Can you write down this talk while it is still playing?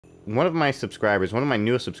one of my subscribers, one of my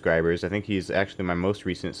newest subscribers, I think he's actually my most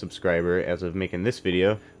recent subscriber as of making this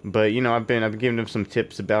video. But you know, I've been giving him some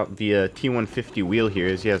tips about the T150 wheel here,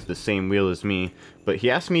 as he has the same wheel as me. But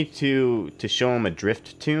he asked me to show him a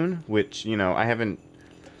drift tune, which, you know, I haven't.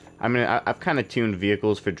 I mean, I've kind of tuned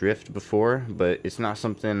vehicles for drift before, but it's not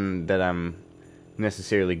something that I'm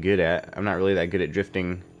necessarily good at. I'm not really that good at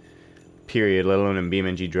drifting, period, let alone in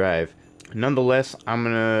BeamNG.drive. Nonetheless, I'm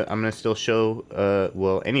gonna still show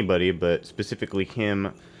well, anybody, but specifically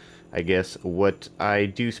him, I guess, what I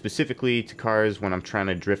do specifically to cars when I'm trying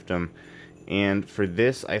to drift them. And for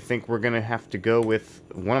this, I think we're gonna have to go with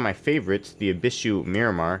one of my favorites, the Ibishu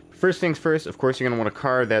Miramar. First things first, of course, you're gonna want a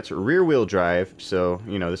car that's rear-wheel drive. So,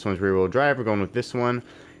 you know, this one's rear-wheel drive. We're going with this one,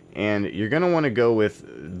 and you're gonna want to go with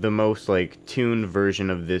the most like tuned version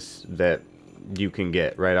of this that you can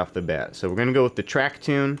get right off the bat. So we're gonna go with the track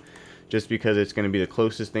tune, just because it's gonna be the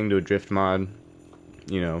closest thing to a drift mod,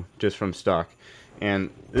 you know, just from stock. And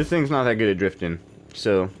this thing's not that good at drifting,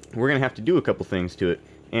 so we're gonna have to do a couple things to it.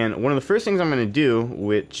 And one of the first things I'm going to do,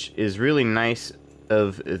 which is really nice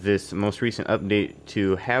of this most recent update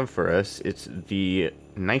to have for us, it's the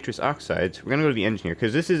nitrous oxides. We're going to go to the engine here,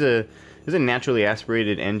 because this is a naturally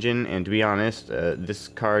aspirated engine, and to be honest, this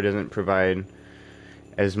car doesn't provide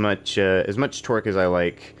as much torque as I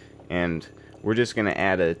like, and we're just going to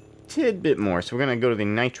add a tidbit more. So we're going to go to the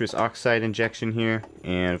nitrous oxide injection here,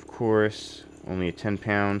 and of course, only a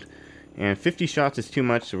 10-pound. And 50 shots is too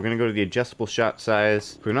much, so we're gonna go to the adjustable shot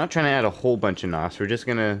size. We're not trying to add a whole bunch of NOS. We're just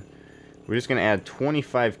gonna add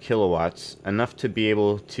 25 kilowatts, enough to be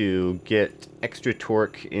able to get extra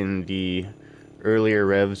torque in the earlier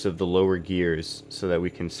revs of the lower gears, so that we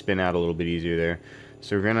can spin out a little bit easier there.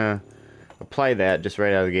 So we're gonna apply that just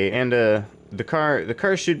right out of the gate. And the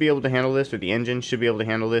car should be able to handle this, or the engine should be able to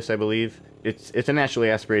handle this, I believe. It's a naturally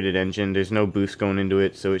aspirated engine. There's no boost going into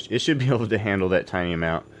it, so it should be able to handle that tiny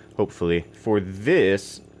amount. Hopefully. For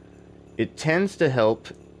this, it tends to help,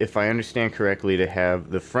 if I understand correctly, to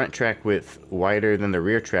have the front track width wider than the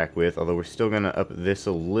rear track width, although we're still going to up this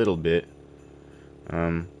a little bit.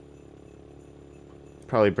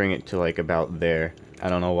 Probably bring it to like about there. I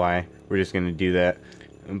don't know why. We're just going to do that.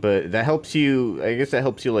 But that helps you, I guess that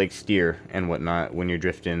helps you like steer and whatnot when you're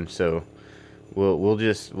drifting, so we'll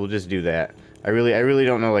just do that. I really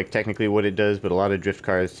don't know like technically what it does, but a lot of drift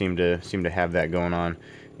cars seem to have that going on.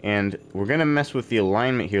 And we're going to mess with the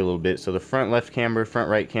alignment here a little bit. So the front left camber, front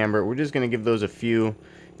right camber, we're just going to give those a few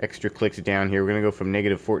extra clicks down here. We're going to go from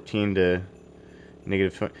negative 14 to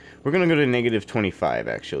negative 20. We're going to go to negative 25,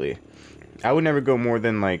 actually. I would never go more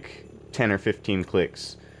than like 10 or 15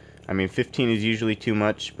 clicks. I mean, 15 is usually too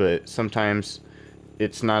much, but sometimes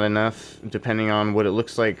it's not enough, depending on what it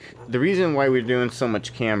looks like. The reason why we're doing so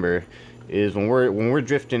much camber is when we're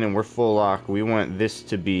drifting and we're full lock, we want this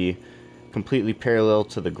to be completely parallel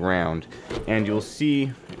to the ground. And you'll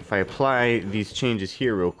see, if I apply these changes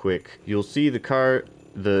here real quick, you'll see the car,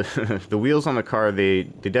 the wheels on the car, they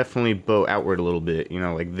definitely bow outward a little bit, you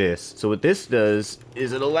know, like this. So what this does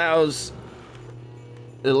is it allows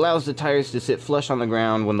the tires to sit flush on the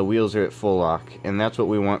ground when the wheels are at full lock, and that's what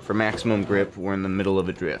we want for maximum grip. We're in the middle of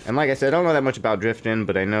a drift. And like I said, I don't know that much about drifting,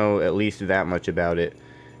 but I know at least that much about it.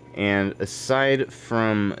 And aside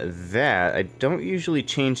from that, I don't usually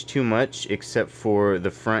change too much except for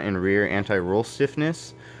the front and rear anti-roll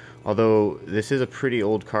stiffness. Although this is a pretty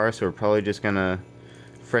old car, so we're probably just gonna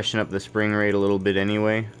freshen up the spring rate a little bit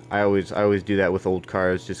anyway. I always do that with old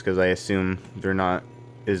cars, just because I assume they're not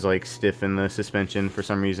as like stiff in the suspension for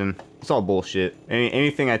some reason. It's all bullshit.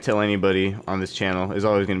 Anything I tell anybody on this channel is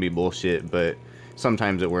always gonna be bullshit, but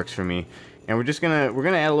sometimes it works for me. And we're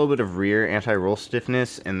gonna add a little bit of rear anti-roll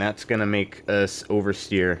stiffness, and that's gonna make us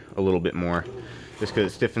oversteer a little bit more, just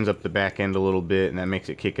because it stiffens up the back end a little bit, and that makes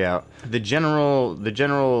it kick out. The general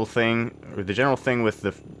thing with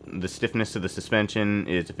the stiffness of the suspension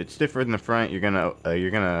is if it's stiffer in the front, you're gonna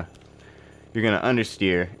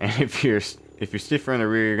understeer, and if you're stiffer in the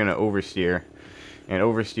rear, you're gonna oversteer. And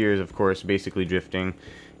oversteer is, of course, basically drifting.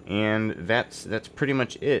 And that's pretty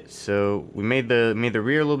much it. So we made the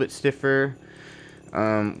rear a little bit stiffer.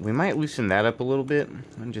 We might loosen that up a little bit,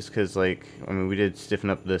 just because, like, I mean, we did stiffen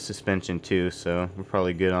up the suspension too, so we're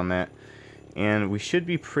probably good on that. And we should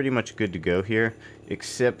be pretty much good to go here,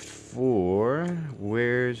 except for,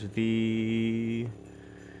 where's the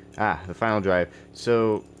final drive.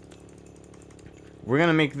 So we're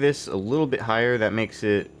gonna make this a little bit higher. That makes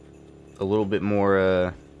it a little bit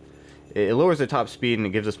more it lowers the top speed and it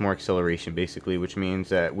gives us more acceleration, basically, which means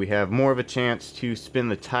that we have more of a chance to spin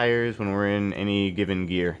the tires when we're in any given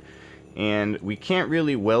gear. And we can't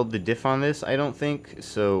really weld the diff on this, I don't think,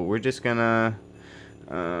 so we're just gonna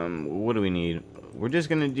What do we need? We're just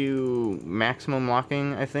gonna do maximum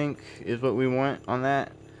locking, I think, is what we want on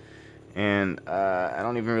that. And I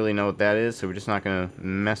don't even really know what that is, so we're just not gonna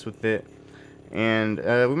mess with it. And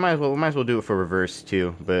we might as well do it for reverse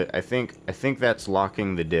too. But I think that's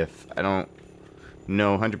locking the diff. I don't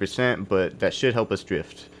know 100%, but that should help us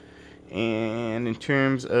drift. And in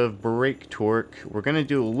terms of brake torque, we're gonna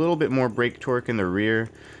do a little bit more brake torque in the rear,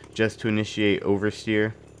 just to initiate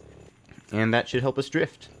oversteer, and that should help us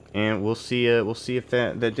drift. And we'll see if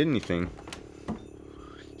that did anything.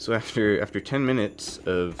 So after 10 minutes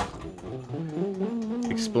of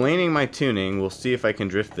explaining my tuning, we'll see if I can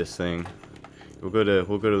drift this thing. We'll go to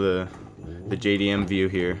the JDM view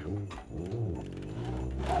here.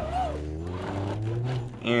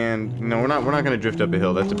 And no, we're not gonna drift up a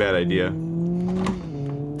hill. That's a bad idea.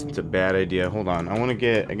 It's a bad idea. Hold on. I want to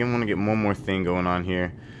get one more thing going on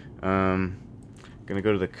here. Gonna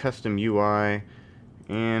go to the custom UI,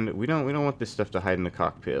 and we don't want this stuff to hide in the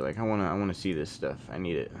cockpit. Like I wanna see this stuff. I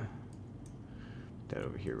need it. Put that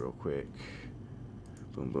over here real quick.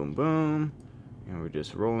 Boom, boom, boom. And we're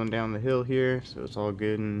just rolling down the hill here, so it's all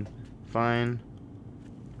good and fine.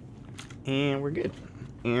 And we're good.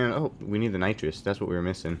 And oh, we need the nitrous. That's what we were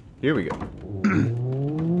missing. Here we go.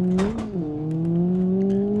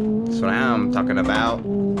 That's what I'm talking about.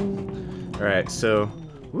 All right, so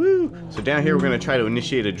woo. So down here we're gonna try to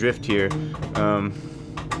initiate a drift here.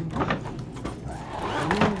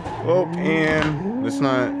 Oh, and let's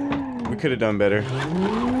not. We could have done better.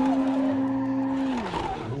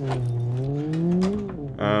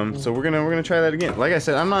 So we're gonna try that again. Like I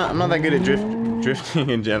said, I'm not that good at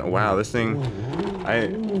drifting in general. Wow, this thing. I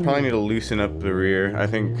probably need to loosen up the rear. I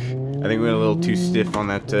think we went a little too stiff on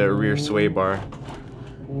that rear sway bar.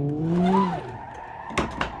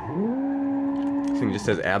 This thing just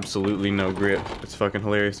has absolutely no grip. It's fucking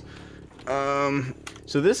hilarious.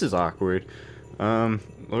 So this is awkward.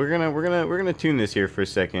 We're gonna tune this here for a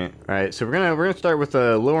second. All right, so we're gonna start with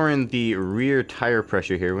lowering the rear tire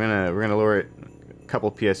pressure here. We're gonna lower it a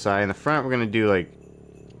couple psi. In the front, we're gonna do like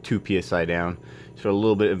 2 psi down, so a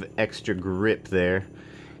little bit of extra grip there.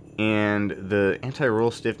 And the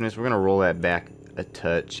anti-roll stiffness, we're gonna roll that back a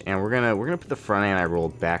touch, and we're gonna put the front anti-roll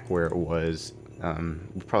back where it was.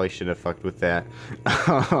 We probably should have fucked with that.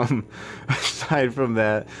 Aside from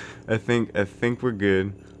that, I think we're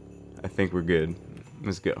good. I think we're good.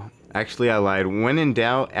 Let's go. Actually, I lied. When in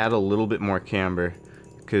doubt, add a little bit more camber,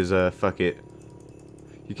 because fuck it.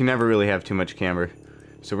 You can never really have too much camber.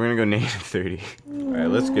 So we're gonna go -30. All right,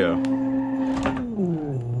 let's go.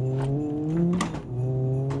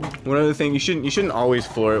 One other thing, you shouldn't always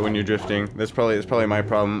floor it when you're drifting. That's probably my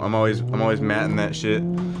problem. I'm always matting that shit.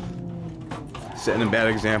 Setting a bad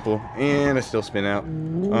example, and I still spin out.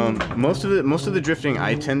 Most of the drifting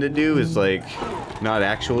I tend to do is like not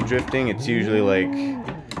actual drifting. It's usually like,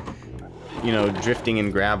 you know, drifting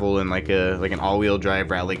in gravel in like an all-wheel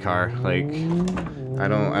drive rally car. Like I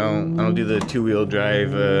don't do the 2-wheel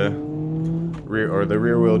drive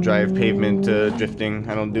rear-wheel drive pavement drifting.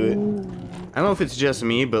 I don't do it. I don't know if it's just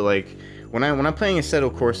me, but like when I'm playing Assetto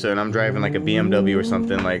Corsa and I'm driving like a BMW or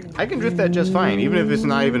something, like I can drift that just fine, even if it's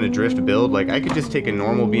not even a drift build. Like I could just take a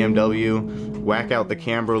normal BMW, whack out the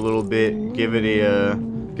camber a little bit, give it a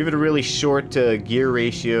really short gear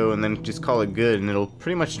ratio, and then just call it good, and it'll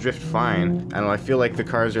pretty much drift fine. I don't know. I feel like the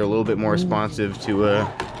cars are a little bit more responsive to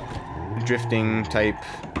drifting type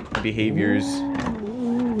behaviors.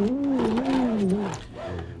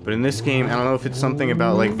 But in this game, I don't know if it's something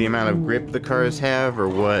about like the amount of grip the cars have or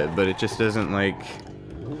what, but it just doesn't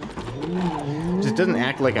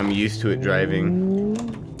act like I'm used to it driving.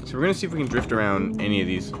 So we're gonna see if we can drift around any of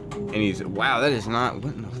these. Wow, that is not.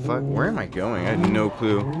 What in the fuck? Where am I going? I had no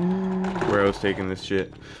clue where I was taking this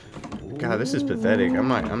shit. God, this is pathetic. I'm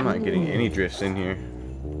not getting any drifts in here.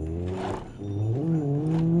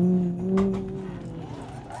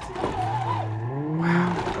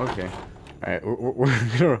 Wow. Okay. Alright,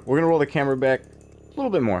 we're gonna roll the camera back a little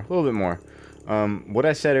bit more. What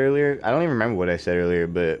I said earlier, I don't even remember what I said earlier,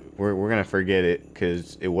 but we're gonna forget it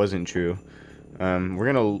because it wasn't true. Why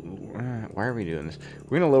are we doing this?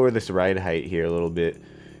 We're gonna lower this ride height here a little bit,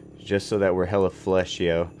 just so that we're hella flush,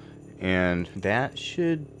 yo. And that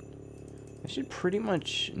should pretty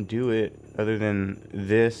much do it. Other than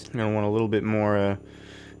this, I'm gonna want a little bit more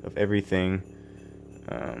of everything.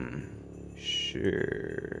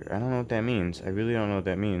 Sure. I don't know what that means. I really don't know what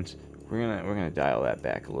that means. We're gonna dial that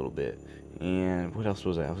back a little bit. And what else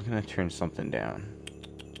was I? I was gonna turn something down.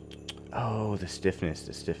 Oh, the stiffness,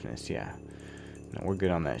 yeah. No, we're good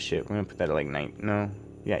on that shit. We're gonna put that at like 9. No,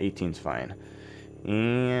 yeah, 18's fine.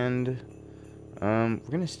 And We're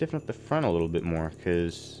gonna stiffen up the front a little bit more,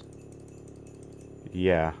 cause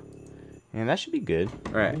yeah, and that should be good.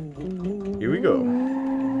 All right, here we go.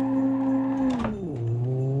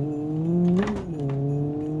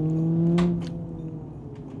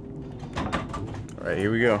 All right,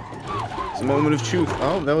 here we go. It's a moment of truth.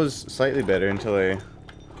 Oh, that was slightly better until I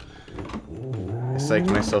psyched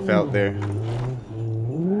myself out there.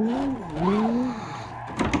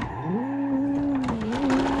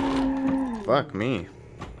 Fuck me.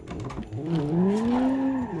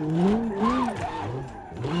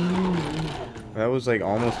 That was like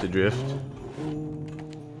almost a drift.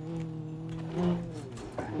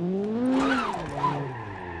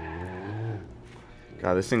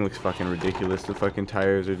 God, this thing looks fucking ridiculous. The fucking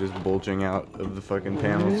tires are just bulging out of the fucking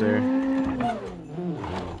panels there.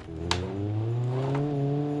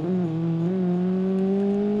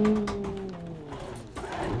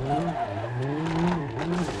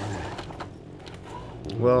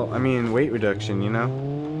 Well, I mean, weight reduction, you know?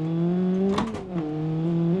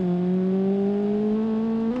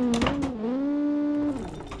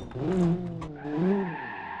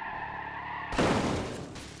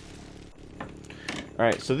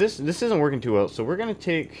 Alright, so this isn't working too well, so we're gonna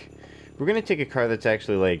take a car that's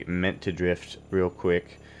actually like meant to drift real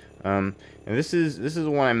quick. And this is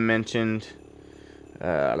the one I mentioned.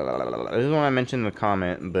 This is one I mentioned in the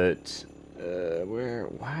comment, but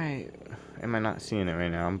why am I not seeing it right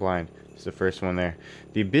now? I'm blind. It's the first one there.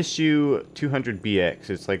 The Bishu 200BX.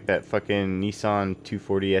 It's like that fucking Nissan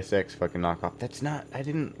 240SX fucking knockoff. That's not. I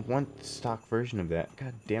didn't want the stock version of that.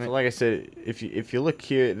 God damn it. So like I said, if you look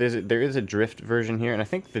here, there is a drift version here, and I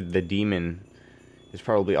think the Demon is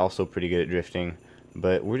probably also pretty good at drifting.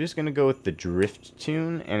 But we're just gonna go with the drift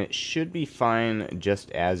tune, and it should be fine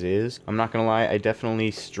just as is. I'm not gonna lie, I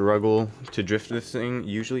definitely struggle to drift this thing.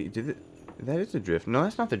 Usually, that is the drift. No,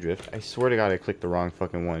 that's not the drift. I swear to God, I clicked the wrong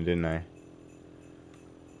fucking one, didn't I?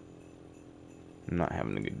 I'm not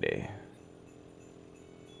having a good day.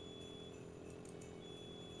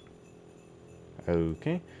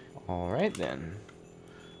 Okay. Alright then.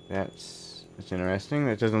 That's interesting.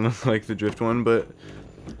 That doesn't look like the drift one, but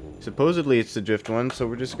supposedly it's the drift one, so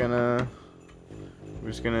we're just gonna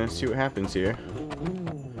see what happens here.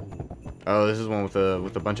 Oh, this is one with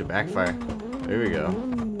a bunch of backfire. There we go.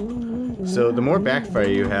 So the more backfire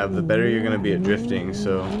you have, the better you're gonna be at drifting.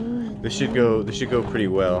 So this should go pretty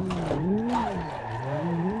well.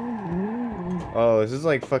 Oh, this is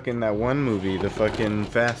like fucking that one movie, the fucking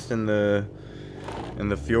Fast and the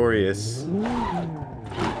Furious.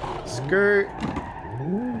 Skirt.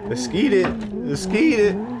 The skeet it. The skeet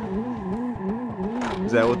it.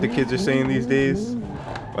 Is that what the kids are saying these days?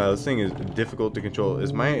 Wow, this thing is difficult to control.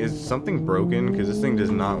 Is something broken? Because this thing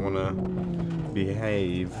does not want to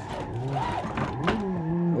behave.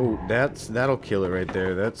 Oh, that'll kill it right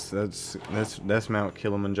there. That's Mount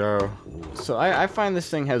Kilimanjaro. So I find this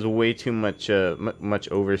thing has way too much much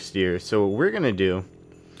oversteer. So what we're gonna do,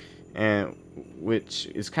 and which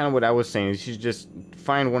is kind of what I was saying, is you just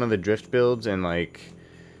find one of the drift builds and like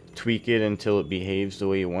tweak it until it behaves the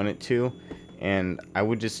way you want it to. And I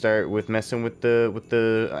would just start with messing with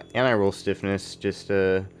the anti-roll stiffness. Just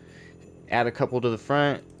add a couple to the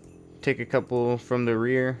front, take a couple from the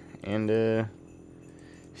rear, and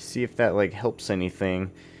see if that like helps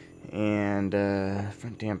anything. And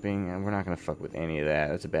front damping, we're not gonna fuck with any of that.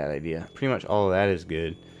 That's a bad idea. Pretty much all of that is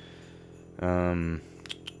good.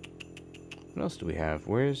 What else do we have?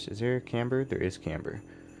 Is there camber? There is camber.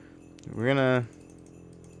 We're gonna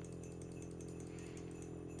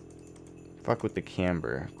fuck with the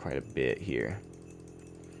camber quite a bit here.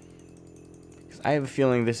 Because I have a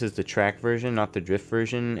feeling this is the track version, not the drift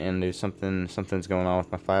version, and there's something's going on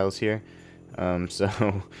with my files here. So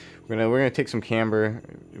we're gonna take some camber.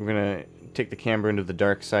 We're gonna take the camber into the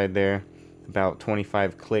dark side there, about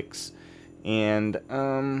 25 clicks, and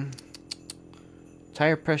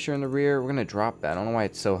tire pressure in the rear, we're gonna drop that. I don't know why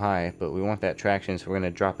it's so high, but we want that traction, so we're gonna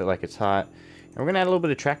drop it like it's hot. And we're gonna add a little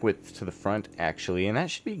bit of track width to the front, actually, and that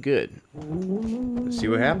should be good. Let's see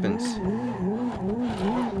what happens.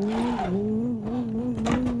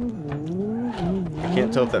 I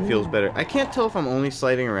can't tell if that feels better. I can't tell if I'm only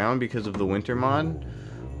sliding around because of the winter mod,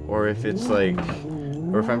 or if it's like,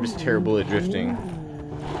 or if I'm just terrible at drifting.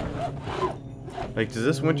 Like, does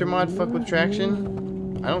this winter mod fuck with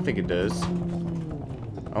traction? I don't think it does.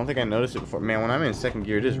 I don't think I noticed it before. Man, when I'm in second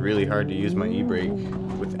gear, it is really hard to use my e-brake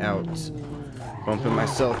without bumping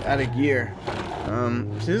myself out of gear. So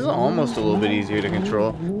this is almost a little bit easier to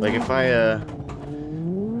control. Like if I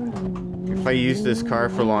use this car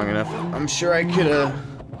for long enough, I'm sure I could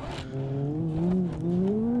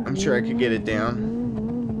get it down.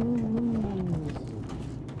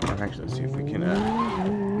 Actually, let's see if we can,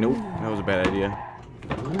 nope, that was a bad idea.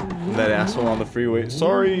 That asshole on the freeway.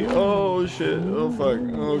 Sorry. Oh, shit. Oh, fuck.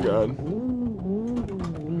 Oh, God.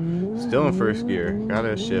 Still in first gear.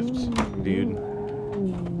 Gotta shift, dude.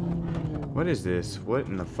 What is this? What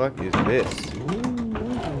in the fuck is this?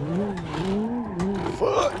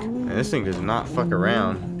 Fuck! And this thing does not fuck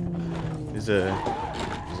around. It's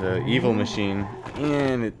a evil machine,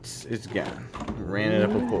 and it's gone. Ran it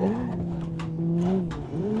up a pole.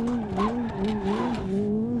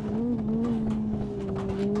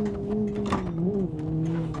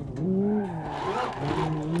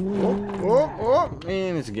 Oh,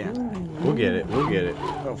 and it's gone. We'll get it. We'll get it.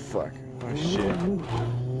 Oh fuck. Oh shit.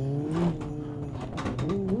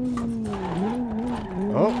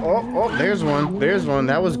 Oh, there's one. There's one.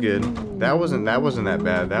 That was good. That wasn't that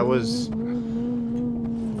bad. That was,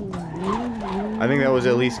 I think that was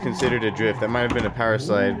at least considered a drift. That might have been a power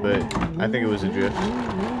slide, but I think it was a drift.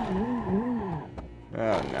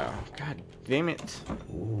 Oh no. God damn it.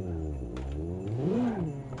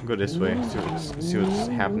 Go this way. See what's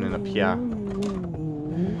happening up here.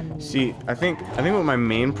 See, I think what my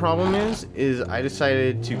main problem is I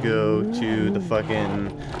decided to go to the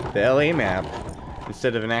LA map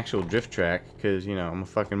instead of an actual drift track, because, you know, I'm a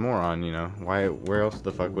fucking moron, you know. Where else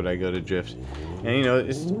the fuck would I go to drift? And, you know,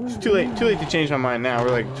 it's too late to change my mind now.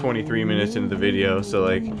 We're like 23 minutes into the video, so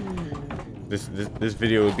like this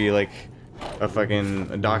video would be like a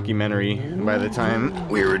fucking documentary by the time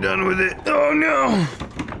we were done with it. Oh no.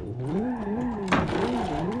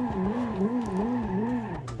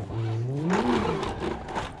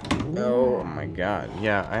 Oh my god.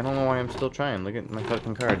 Yeah, I don't know why I'm still trying. Look at my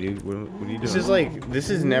fucking car, dude. What are you doing? This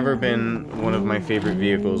has never been one of my favorite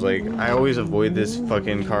vehicles. Like, I always avoid this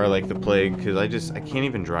fucking car like the plague, because I can't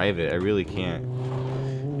even drive it. I really can't.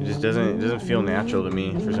 It just doesn't feel natural to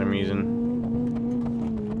me for some reason.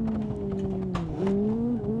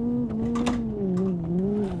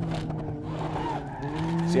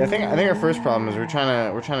 See, I think our first problem is we're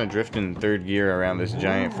trying to drift in third gear around this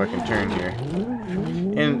giant fucking turn here.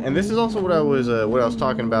 And this is also what I was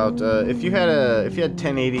talking about. If you had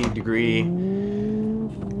 1080 degree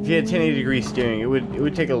steering, it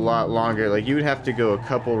would take a lot longer. Like, you would have to go a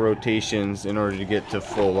couple rotations in order to get to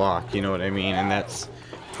full lock, you know what I mean? And that's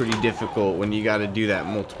pretty difficult when you got to do that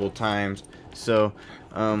multiple times. So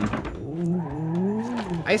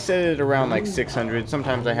I set it around like 600.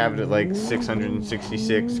 Sometimes I have it at like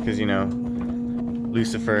 666 because, you know,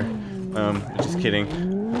 Lucifer. Just kidding.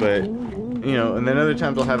 But, you know, and then other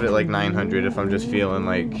times I'll have it at like 900 if I'm just feeling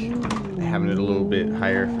like having it a little bit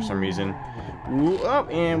higher for some reason. Ooh, oh,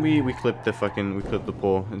 and we clipped the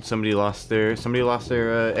pole, and somebody lost their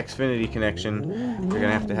Xfinity connection. They're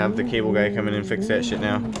gonna have to have the cable guy come in and fix that shit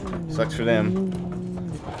now. Sucks for them.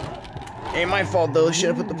 Ain't my fault though.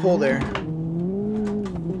 Should have put the pole there.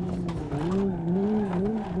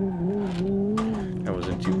 That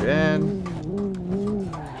wasn't too bad.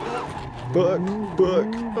 Book.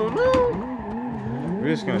 Oh no. We're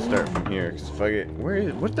just gonna start from here, cause fuck it.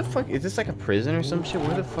 What the fuck? Is this like a prison or some shit?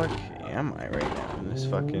 Where the fuck am I right now in this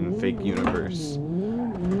fucking fake universe?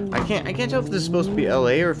 I can't tell if this is supposed to be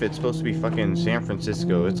LA or if it's supposed to be fucking San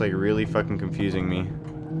Francisco. It's like really fucking confusing me.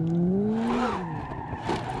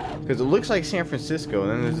 Cause it looks like San Francisco,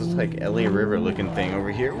 and then there's this like LA River looking thing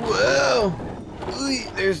over here. Whoa!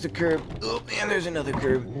 There's the curb. Oh, and there's another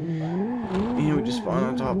curb. And we just spawned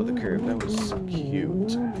on top of the curb. That was so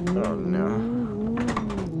cute. Oh no.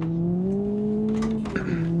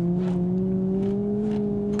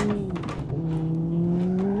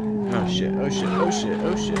 Oh shit, oh shit, oh shit,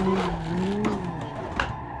 oh shit.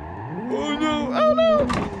 Oh no, oh no!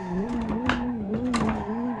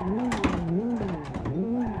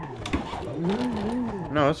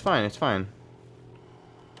 No, it's fine, it's fine.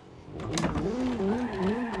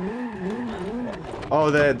 Oh,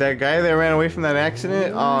 that guy that ran away from that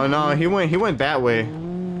accident? Oh no, he went that way.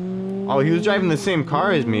 Oh, he was driving the same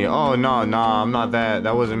car as me. Oh no, I'm not that.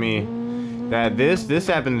 That wasn't me. This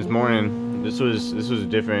happened this morning. This was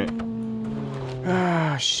different.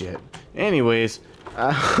 Ah, shit. Anyways,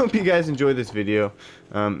 I hope you guys enjoyed this video.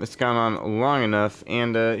 It's gone on long enough,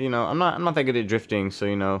 and you know, I'm not that good at drifting, so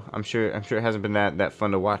you know, I'm sure it hasn't been that fun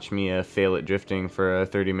to watch me fail at drifting for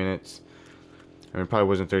 30 minutes. I mean, it probably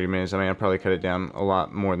wasn't 30 minutes. I mean, I'll probably cut it down a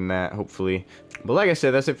lot more than that, hopefully. But like I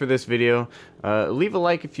said, that's it for this video. Leave a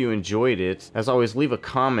like if you enjoyed it. As always, leave a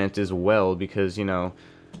comment as well, because, you know,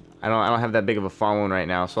 I don't have that big of a following right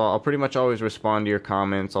now, so I'll pretty much always respond to your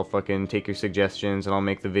comments. I'll fucking take your suggestions, and I'll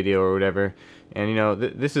make the video or whatever. And you know,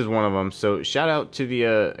 this is one of them. So shout out to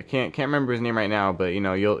the I can't remember his name right now, but you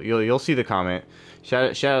know, you'll see the comment.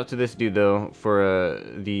 Shout out to this dude though for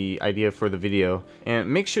the idea for the video, and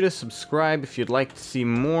make sure to subscribe if you'd like to see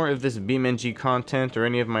more of this BeamNG content or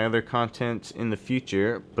any of my other content in the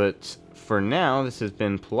future. But for now, this has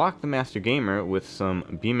been Plok the Master Gamer with some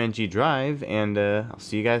BeamNG.drive, and I'll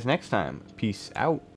see you guys next time. Peace out.